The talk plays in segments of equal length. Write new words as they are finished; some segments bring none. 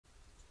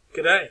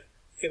G'day!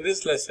 In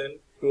this lesson,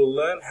 we will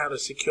learn how to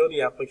secure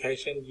the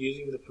application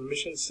using the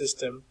permission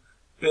system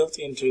built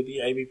into the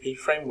ABP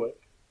Framework.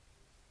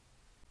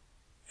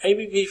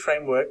 ABP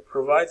Framework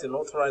provides an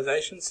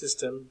authorization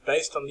system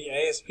based on the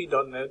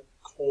ASP.NET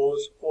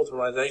Core's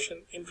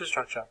authorization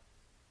infrastructure.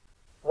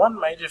 One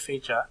major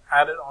feature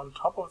added on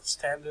top of the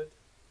standard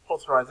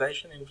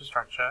authorization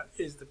infrastructure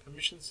is the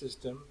permission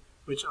system,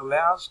 which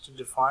allows to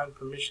define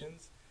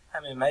permissions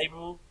and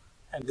enable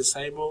and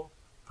disable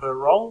per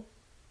role,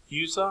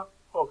 user,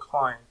 or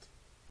client.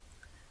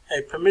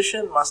 A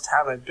permission must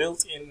have a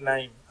built-in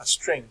name, a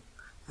string.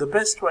 The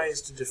best way is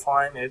to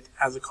define it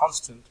as a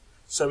constant,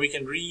 so we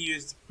can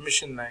reuse the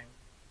permission name.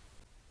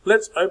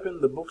 Let's open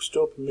the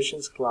bookstore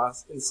permissions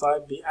class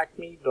inside the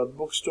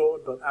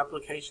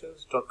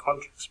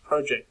acme.bookstore.applications.contracts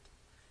project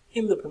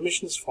in the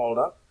permissions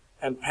folder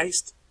and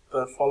paste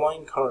the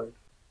following code.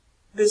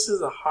 This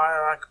is a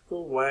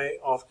hierarchical way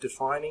of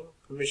defining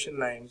permission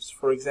names.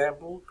 For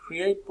example,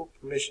 create book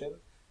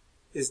permission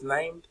is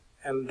named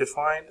and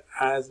defined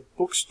as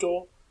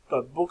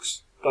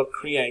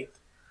bookstore.books.create.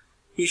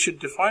 We should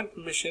define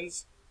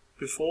permissions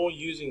before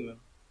using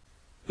them.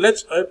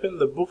 Let's open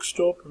the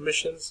bookstore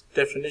permissions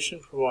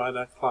definition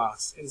provider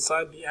class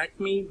inside the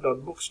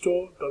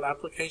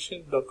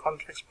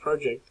acme.bookstore.application.contracts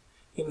project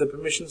in the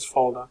permissions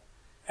folder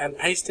and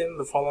paste in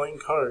the following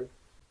code.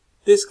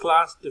 This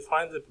class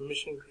defines a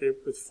permission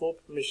group with 4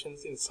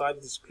 permissions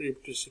inside this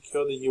group to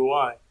secure the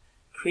UI.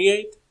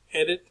 Create,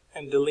 edit,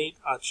 and delete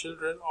are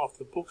children of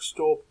the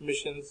bookstore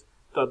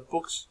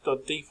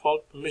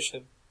permissions.books.default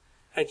permission.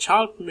 A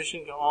child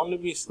permission can only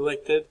be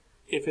selected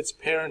if its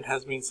parent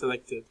has been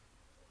selected.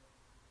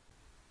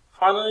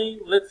 Finally,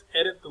 let's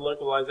edit the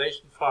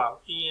localization file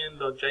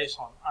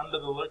en.json under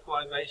the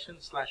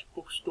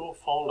localization/bookstore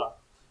folder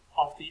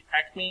of the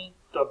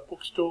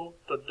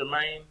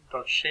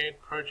acme.bookstore.domain.shared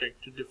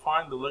project to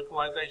define the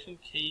localization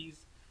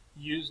keys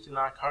used in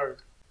our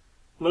code.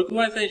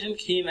 Localization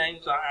key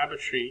names are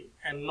arbitrary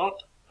and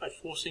not a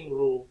forcing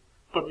rule,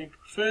 but we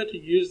prefer to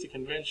use the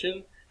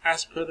convention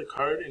as per the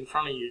code in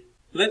front of you.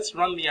 Let's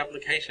run the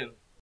application.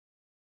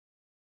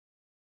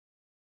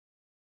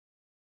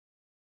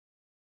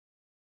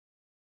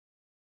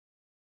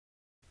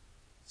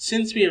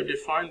 Since we have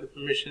defined the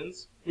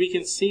permissions, we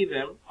can see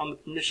them on the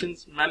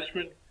permissions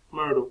management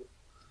modal.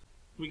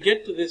 We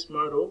get to this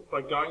modal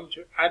by going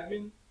to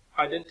Admin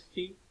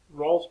Identity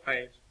Roles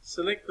page.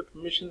 Select the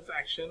permissions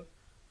action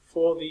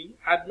for the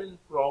admin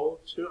role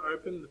to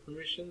open the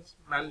permissions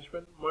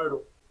management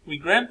modal. We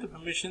grant the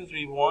permissions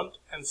we want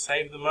and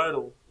save the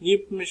modal. New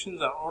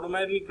permissions are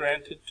automatically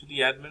granted to the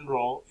admin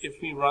role if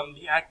we run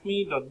the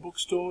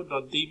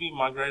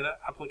acme.bookstore.dbmigrator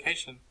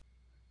application.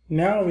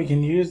 Now we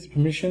can use the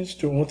permissions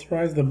to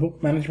authorize the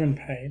book management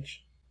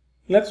page.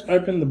 Let's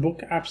open the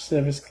book app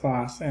service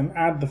class and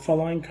add the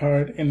following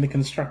code in the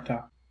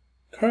constructor.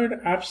 Code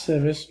app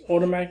service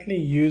automatically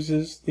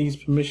uses these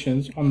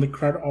permissions on the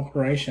CRUD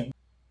operation.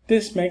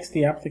 This makes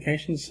the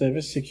application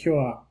service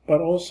secure,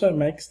 but also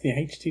makes the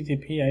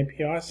HTTP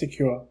API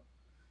secure,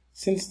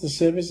 since the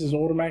service is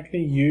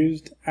automatically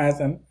used as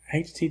an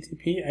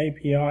HTTP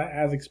API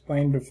as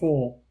explained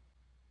before.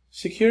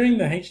 Securing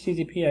the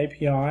HTTP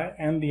API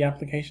and the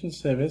application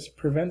service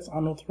prevents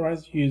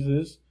unauthorized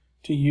users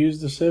to use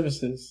the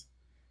services.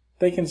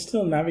 They can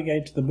still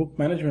navigate to the book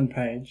management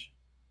page.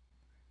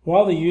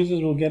 While the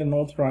users will get an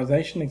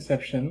authorization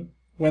exception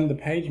when the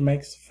page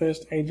makes the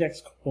first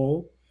AJAX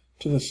call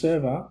to the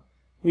server,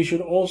 we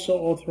should also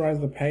authorize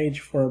the page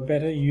for a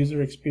better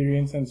user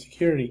experience and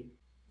security.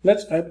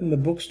 Let's open the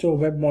Bookstore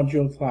Web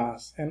Module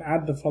class and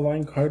add the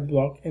following code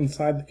block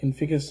inside the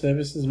Configure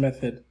Services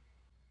method.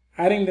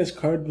 Adding this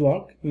code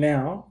block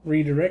now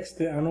redirects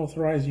the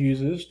unauthorized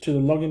users to the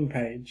login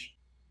page.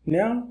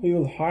 Now we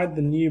will hide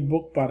the new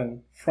book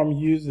button from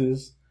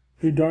users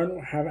who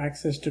don't have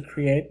access to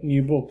create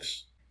new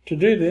books. To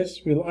do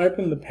this, we'll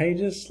open the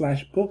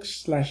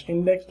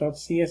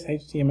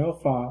pages/books/index.cshtml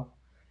file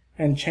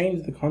and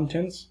change the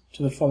contents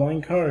to the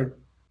following code.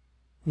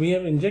 We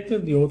have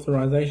injected the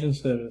authorization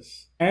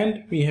service,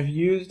 and we have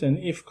used an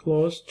if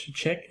clause to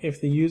check if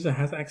the user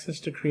has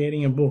access to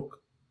creating a book.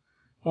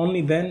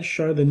 Only then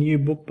show the new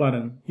book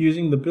button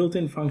using the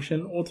built-in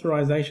function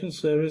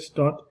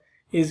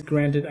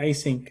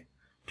authorizationService.isGrantedAsync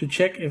to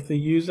check if the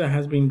user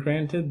has been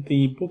granted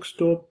the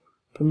bookstore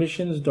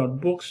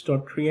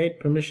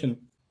permissions.books.create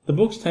permission. The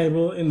books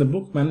table in the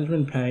book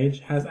management page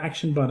has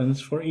action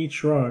buttons for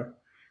each row.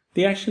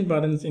 The action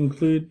buttons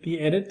include the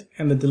edit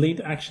and the delete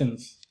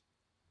actions.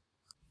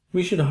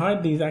 We should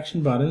hide these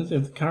action buttons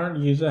if the current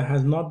user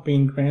has not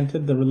been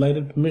granted the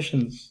related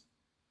permissions.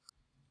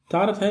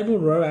 Data table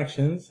row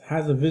actions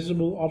has a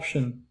visible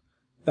option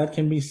that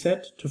can be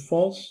set to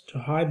false to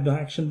hide the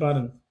action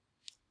button.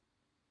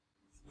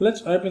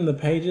 Let's open the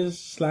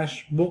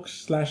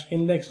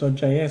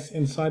pages/books/index.js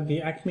inside the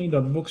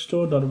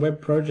acme.bookstore.web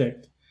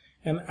project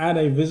and add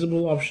a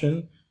visible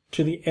option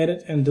to the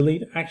edit and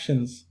delete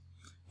actions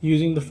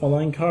using the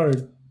following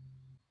code.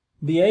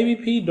 The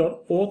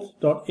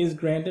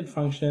abp.auth.isGranted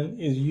function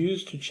is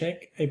used to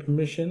check a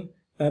permission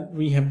that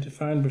we have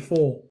defined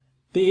before.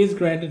 The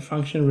isGranted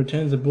function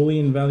returns a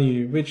Boolean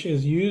value, which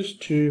is used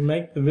to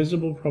make the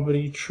visible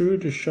property true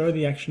to show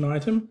the action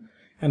item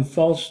and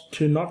false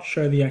to not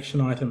show the action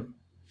item.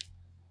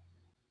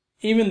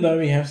 Even though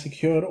we have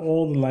secured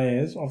all the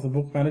layers of the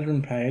book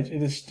management page,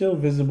 it is still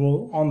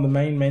visible on the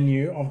main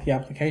menu of the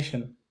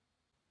application.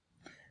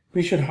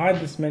 We should hide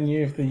this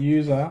menu if the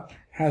user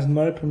has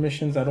no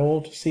permissions at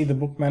all to see the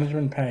book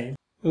management page.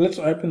 Let's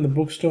open the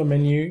bookstore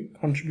menu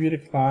contributor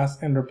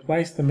class and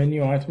replace the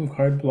menu item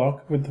code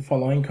block with the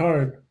following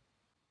code.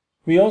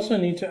 We also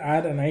need to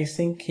add an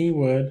async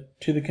keyword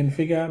to the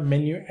configure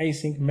menu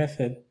async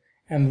method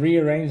and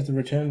rearrange the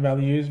return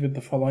values with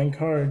the following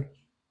code.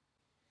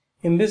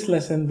 In this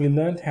lesson, we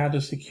learned how to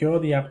secure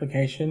the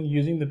application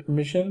using the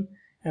permission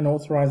and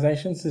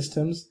authorization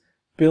systems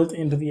built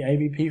into the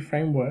ABP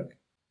framework.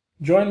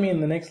 Join me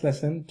in the next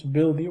lesson to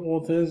build the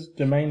author's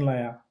domain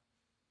layer.